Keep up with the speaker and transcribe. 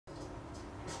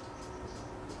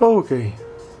Okay,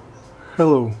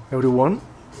 hello everyone.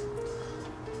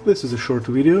 This is a short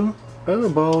video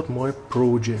about my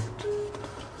project.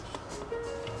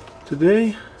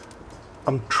 Today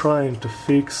I'm trying to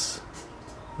fix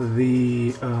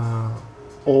the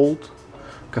old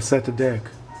cassette deck.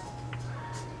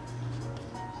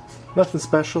 Nothing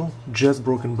special, just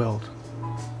broken belt.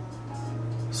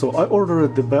 So I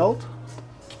ordered the belt.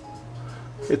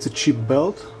 It's a cheap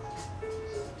belt.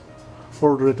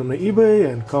 Ordered it on eBay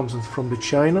and comes from the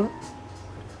China.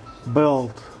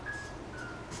 Belt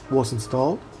was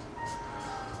installed,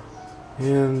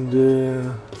 and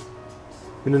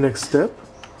in the next step,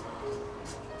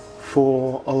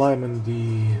 for alignment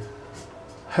the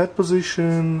head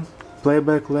position,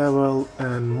 playback level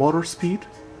and motor speed,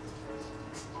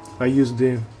 I used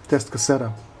the test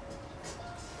cassette.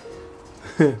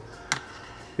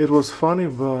 It was funny,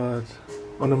 but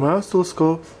on the mouse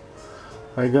telescope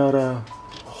I got a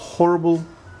horrible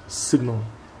signal,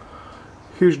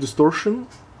 huge distortion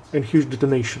and huge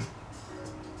detonation.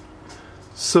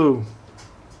 So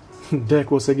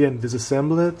deck was again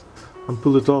disassembled and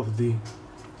pulled it off the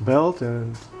belt,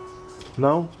 and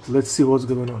now let's see what's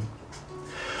going on.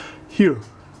 Here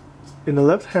in the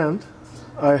left hand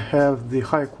I have the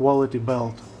high quality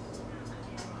belt,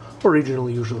 original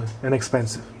usually and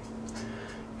expensive.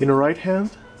 In the right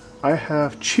hand I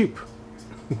have cheap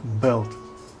belt.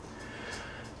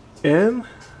 And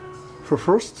for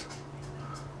first,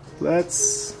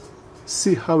 let's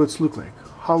see how it's look like.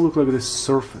 How look like this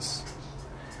surface.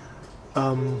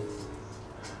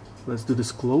 Let's do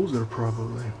this closer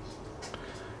probably.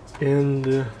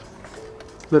 And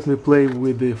let me play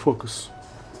with the focus.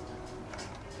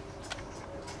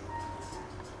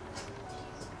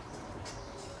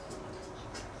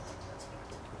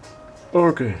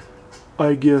 Okay,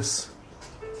 I guess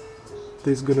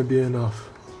this is gonna be enough.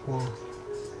 Well,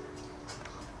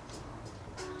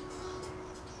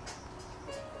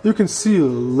 you can see the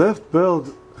left belt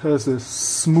has a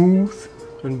smooth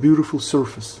and beautiful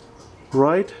surface.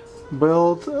 Right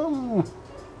belt,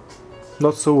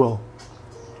 not so well.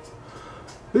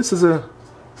 This is a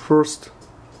first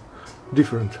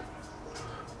difference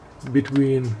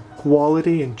between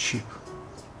quality and cheap.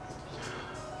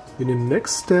 In the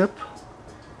next step,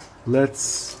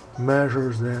 let's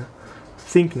measure the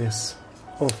thickness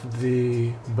of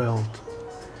the belt.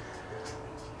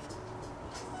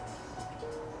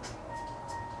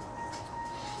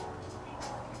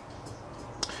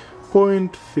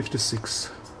 Point 56,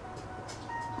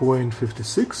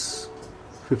 56,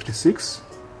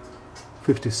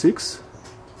 56,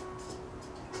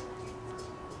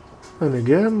 and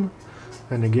again,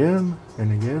 and again,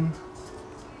 and again.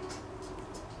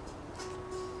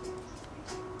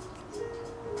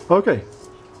 Okay,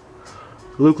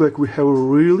 look like we have a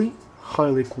really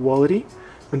highly quality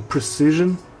and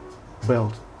precision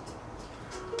belt.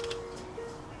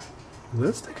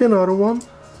 Let's take another one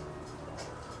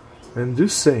and do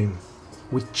same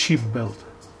with cheap belt.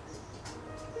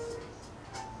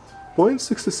 Point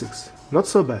 66, not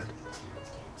so bad.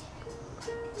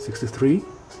 63,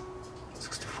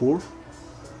 64,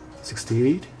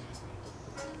 68,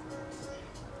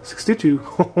 62.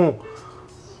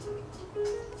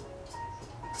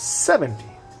 70.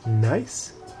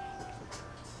 Nice.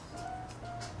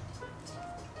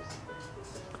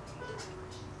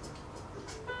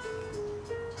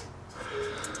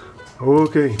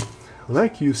 Okay,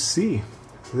 like you see,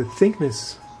 the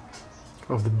thickness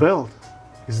of the belt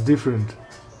is different,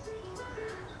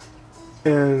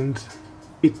 and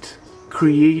it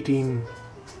creating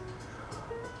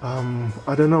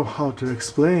I don't know how to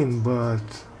explain, but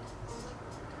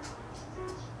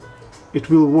it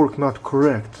will work not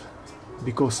correct,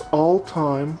 because all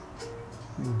time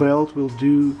belt will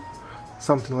do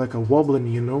something like a wobbling,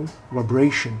 you know,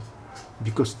 vibration,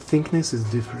 because thickness is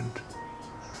different.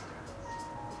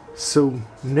 So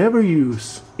never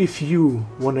use, if you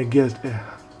want to get a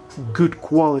good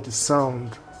quality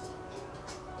sound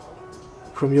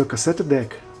from your cassette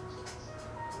deck,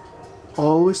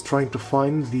 always trying to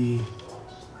find the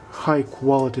high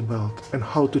quality belt. And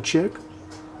how to check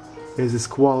is this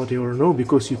quality or no,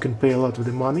 because you can pay a lot of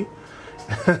the money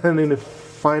and then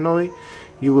finally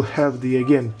you will have the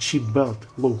again cheap belt,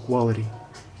 low quality.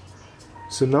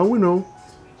 So now we know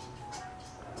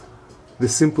the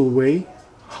simple way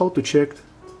how to check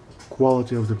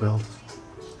quality of the belt.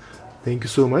 Thank you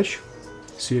so much.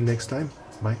 See you next time.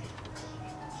 Bye.